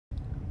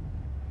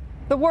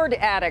The word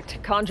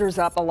addict conjures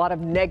up a lot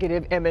of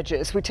negative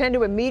images. We tend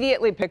to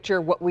immediately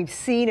picture what we've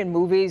seen in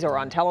movies or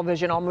on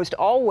television, almost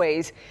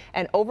always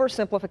an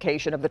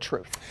oversimplification of the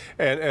truth.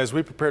 And as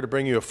we prepare to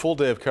bring you a full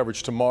day of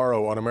coverage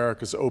tomorrow on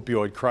America's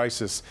opioid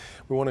crisis,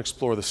 we want to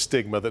explore the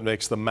stigma that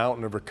makes the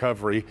mountain of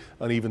recovery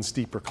an even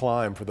steeper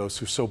climb for those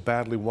who so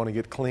badly want to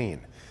get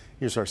clean.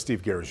 Here's our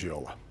Steve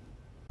Garagiola.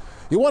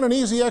 You want an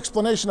easy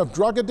explanation of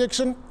drug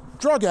addiction?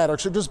 Drug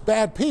addicts are just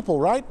bad people,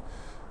 right?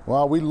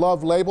 Well, we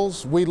love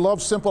labels, we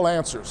love simple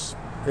answers.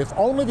 If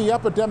only the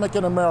epidemic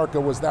in America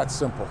was that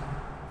simple.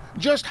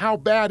 Just how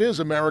bad is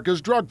America's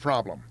drug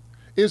problem?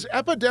 Is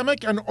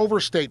epidemic an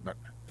overstatement?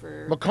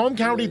 Macomb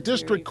County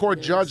District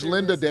Court Judge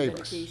Linda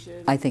Davis.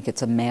 I think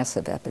it's a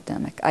massive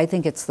epidemic. I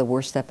think it's the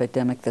worst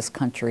epidemic this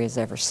country has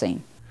ever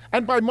seen.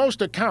 And by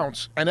most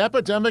accounts, an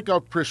epidemic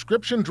of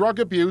prescription drug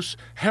abuse,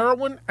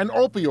 heroin, and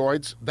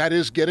opioids that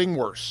is getting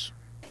worse.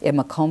 In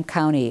Macomb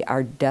County,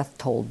 our death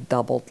toll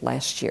doubled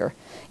last year,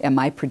 and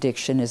my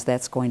prediction is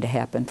that's going to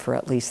happen for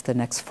at least the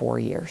next 4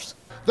 years.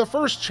 The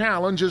first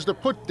challenge is to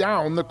put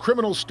down the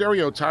criminal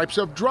stereotypes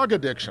of drug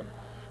addiction.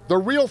 The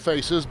real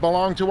faces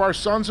belong to our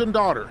sons and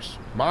daughters,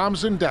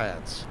 moms and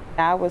dads.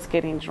 I was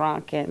getting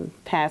drunk and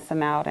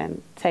passing out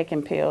and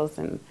taking pills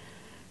and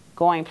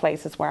going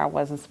places where I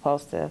wasn't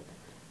supposed to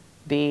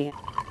be.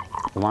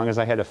 As long as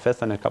I had a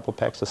fifth and a couple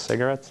packs of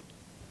cigarettes,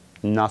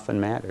 nothing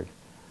mattered.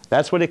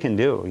 That's what it can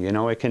do, you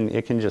know. It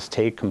can just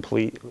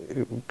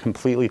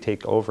completely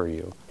take over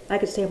you. I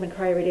could stay home and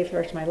cry every day for the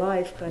rest of my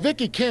life. But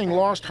Vicki King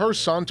lost her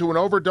son to an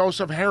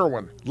overdose of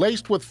heroin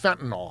laced with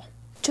fentanyl.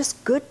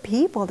 just good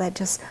people that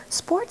just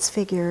sports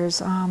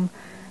figures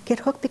get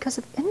hooked because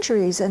of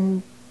injuries,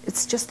 and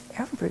it's just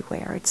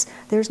everywhere.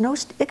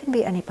 It can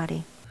be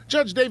anybody.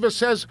 Judge Davis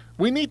says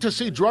we need to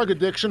see drug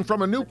addiction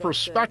from a new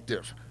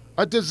perspective,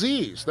 a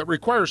disease that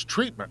requires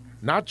treatment,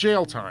 not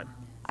jail time.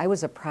 I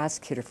was a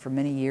prosecutor for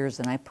many years,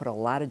 and I put a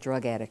lot of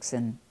drug addicts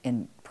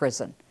in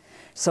prison.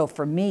 So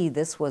for me,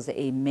 this was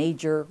a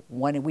major,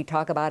 when we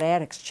talk about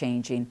addicts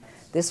changing,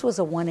 this was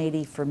a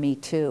 180 for me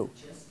too.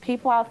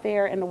 People out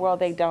there in the world,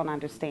 they don't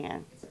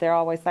understand. They're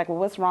always like, well,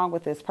 what's wrong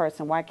with this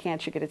person? Why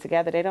can't you get it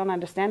together? They don't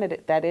understand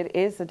that it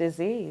is a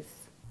disease.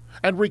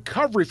 And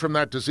recovery from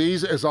that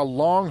disease is a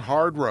long,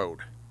 hard road.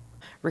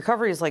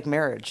 Recovery is like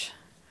marriage.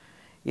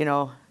 You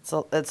know,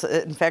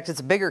 in fact, it's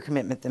a bigger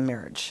commitment than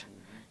marriage.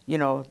 You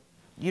know,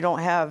 you don't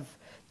have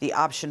the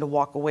option to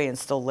walk away and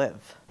still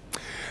live.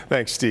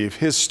 Thanks, Steve.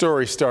 His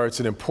story starts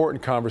an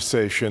important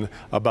conversation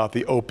about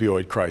the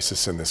opioid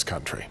crisis in this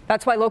country.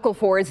 That's why Local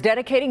 4 is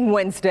dedicating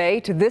Wednesday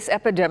to this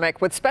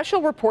epidemic with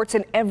special reports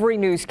in every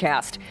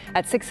newscast.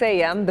 At 6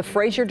 a.m., the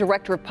Fraser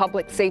Director of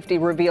Public Safety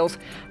reveals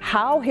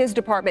how his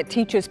department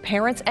teaches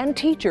parents and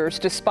teachers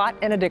to spot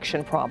an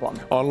addiction problem.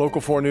 On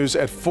Local 4 News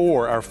at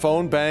 4, our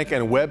phone bank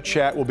and web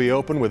chat will be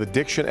open with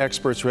addiction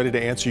experts ready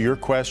to answer your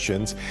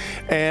questions.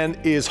 And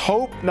is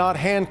hope, not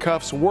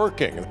handcuffs,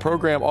 working? The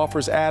program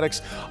offers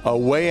addicts a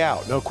way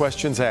out, no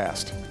questions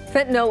asked.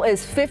 Fentanyl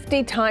is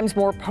 50 times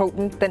more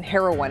potent than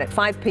heroin. At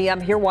 5 p.m.,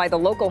 hear why the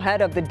local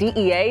head of the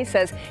DEA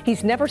says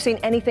he's never seen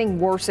anything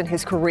worse in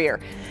his career.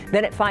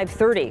 Then at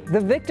 5:30, the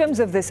victims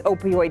of this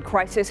opioid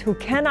crisis who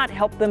cannot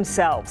help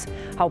themselves,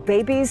 how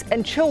babies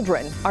and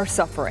children are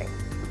suffering.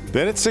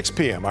 Then at 6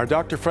 p.m., our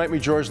Dr. Frank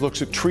McGeorge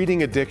looks at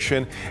treating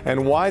addiction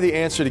and why the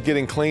answer to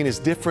getting clean is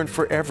different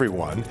for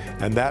everyone.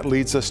 And that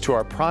leads us to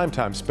our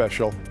primetime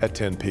special at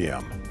 10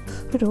 p.m.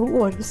 I don't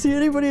want to see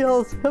anybody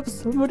else have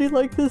somebody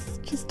like this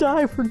just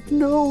die for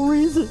no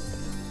reason.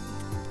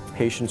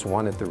 Patients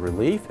wanted the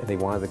relief and they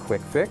wanted the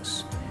quick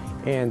fix,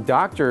 and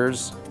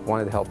doctors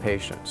wanted to help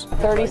patients.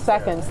 30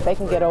 seconds they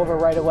can get over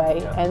right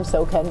away, and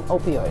so can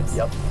opioids.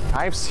 Yep.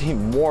 I've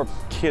seen more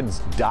kids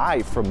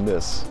die from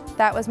this.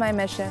 That was my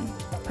mission.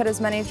 Put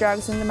as many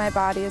drugs into my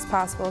body as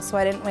possible so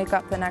I didn't wake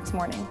up the next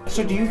morning.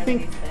 So do you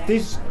think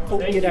this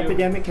opiate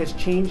epidemic has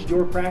changed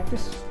your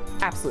practice?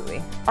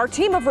 Absolutely. Our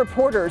team of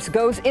reporters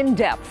goes in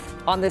depth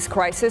on this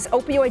crisis.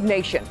 Opioid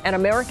Nation, an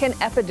American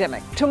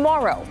Epidemic,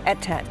 tomorrow at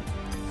 10.